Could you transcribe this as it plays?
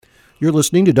You're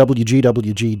listening to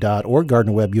WGWG.org,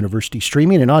 Gardner Webb University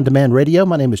streaming and on-demand radio.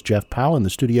 My name is Jeff Powell. In the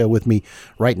studio with me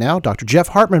right now, Dr. Jeff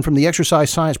Hartman from the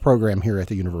Exercise Science Program here at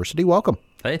the university. Welcome.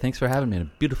 Hey, thanks for having me on a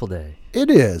beautiful day.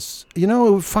 It is. You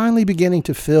know, we're finally beginning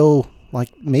to feel like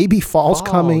maybe fall's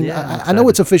coming. Yeah, I know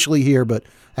it's officially here, but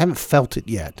I haven't felt it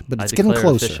yet. But it's getting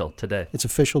closer. It's official today. It's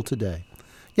official today.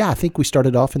 Yeah, I think we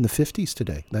started off in the 50s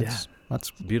today. That's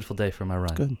it's a beautiful day for my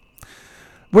run. Good.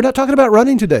 We're not talking about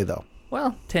running today, though.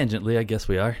 Well, tangentially, I guess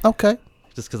we are. Okay.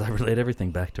 Just because I relate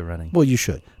everything back to running. Well, you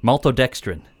should.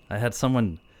 Maltodextrin. I had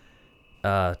someone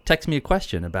text me a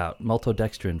question about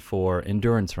maltodextrin for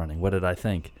endurance running. What did I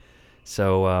think?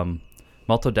 So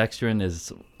maltodextrin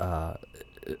is a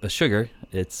sugar.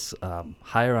 It's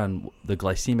higher on the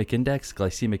glycemic index.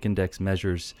 Glycemic index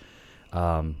measures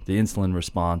the insulin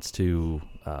response to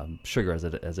sugar as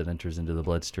it enters into the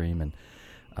bloodstream.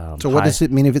 And so what does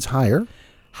it mean if it's higher?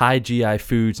 High GI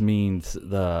foods means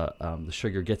the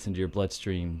sugar gets into your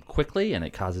bloodstream quickly and it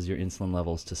causes your insulin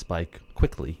levels to spike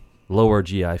quickly. Lower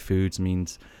GI foods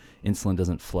means insulin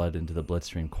doesn't flood into the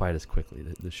bloodstream quite as quickly.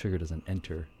 The sugar doesn't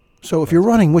enter. So if you're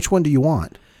running, which one do you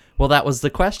want? Well, that was the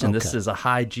question. Okay. This is a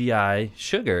high GI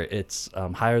sugar. It's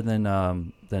higher than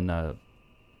your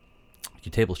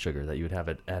table sugar that you would have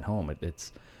at home.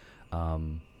 It's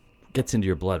gets into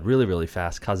your blood really, really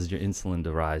fast, causes your insulin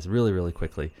to rise really, really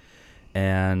quickly.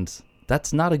 And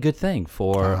that's not a good thing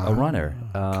for a runner.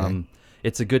 Okay.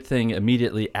 It's a good thing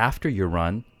immediately after your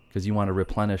run because you want to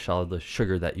replenish all of the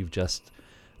sugar that you've just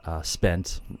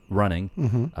spent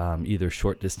running, either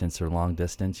short distance or long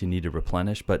distance. You need to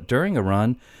replenish. But during a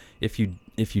run, if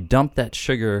you dump that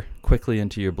sugar quickly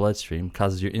into your bloodstream,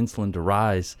 causes your insulin to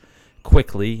rise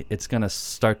quickly, it's going to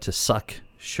start to suck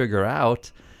sugar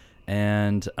out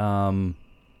and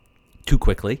too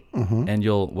quickly, and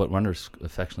you'll what runners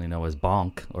affectionately know as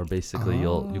bonk, or basically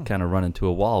you kind of run into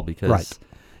a wall because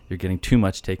you're getting too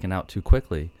much taken out too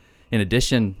quickly. In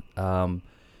addition,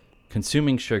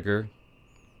 consuming sugar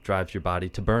drives your body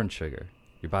to burn sugar.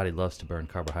 Your body loves to burn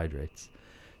carbohydrates,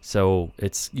 so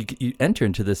you enter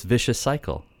into this vicious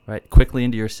cycle, right? Quickly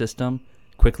into your system,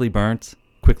 quickly burnt,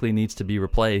 quickly needs to be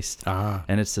replaced,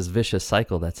 and it's this vicious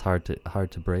cycle that's hard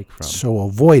to break from. So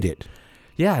avoid it.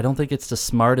 Yeah, I don't think it's the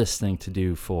smartest thing to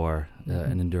do for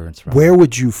an endurance run.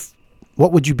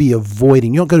 What would you be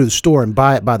avoiding? You don't go to the store and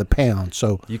buy it by the pound.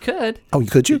 So you could. Oh,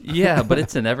 could you? Yeah, but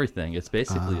it's in everything. It's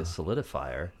basically a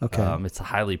solidifier. Okay. It's a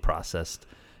highly processed.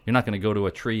 You're not going to go to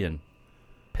a tree and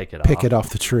pick it off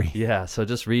the tree. Yeah, so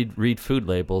just read food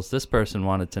labels. This person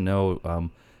wanted to know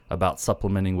about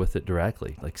supplementing with it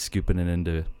directly, like scooping it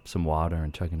into some water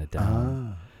and chugging it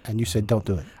down. And you said don't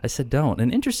do it. I said don't.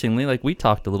 And interestingly, like we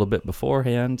talked a little bit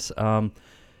beforehand,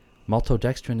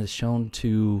 maltodextrin is shown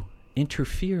to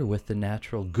interfere with the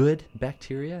natural good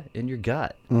bacteria in your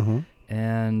gut.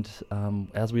 And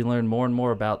as we learn more and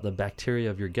more about the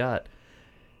bacteria of your gut,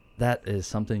 that is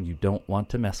something you don't want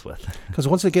to mess with. Because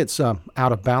once it gets out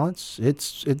of balance,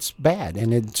 it's bad,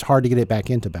 and it's hard to get it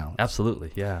back into balance.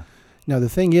 Absolutely, yeah. Now, the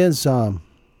thing is, a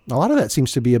lot of that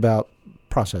seems to be about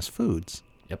processed foods.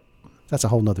 That's a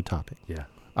whole nother topic. Yeah.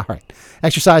 All right.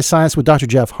 Exercise Science with Dr.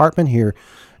 Jeff Hartman here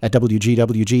at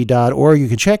WGWG.org. You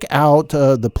can check out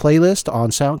the playlist on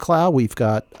SoundCloud. We've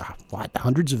got,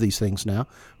 hundreds of these things now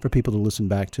for people to listen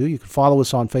back to. You can follow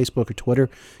us on Facebook or Twitter.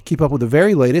 Keep up with the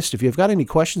very latest. If you've got any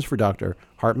questions for Dr.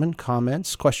 Hartman,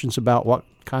 comments, questions about what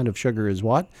kind of sugar is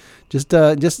what, just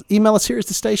email us here at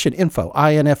the station, info,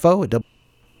 INFO, at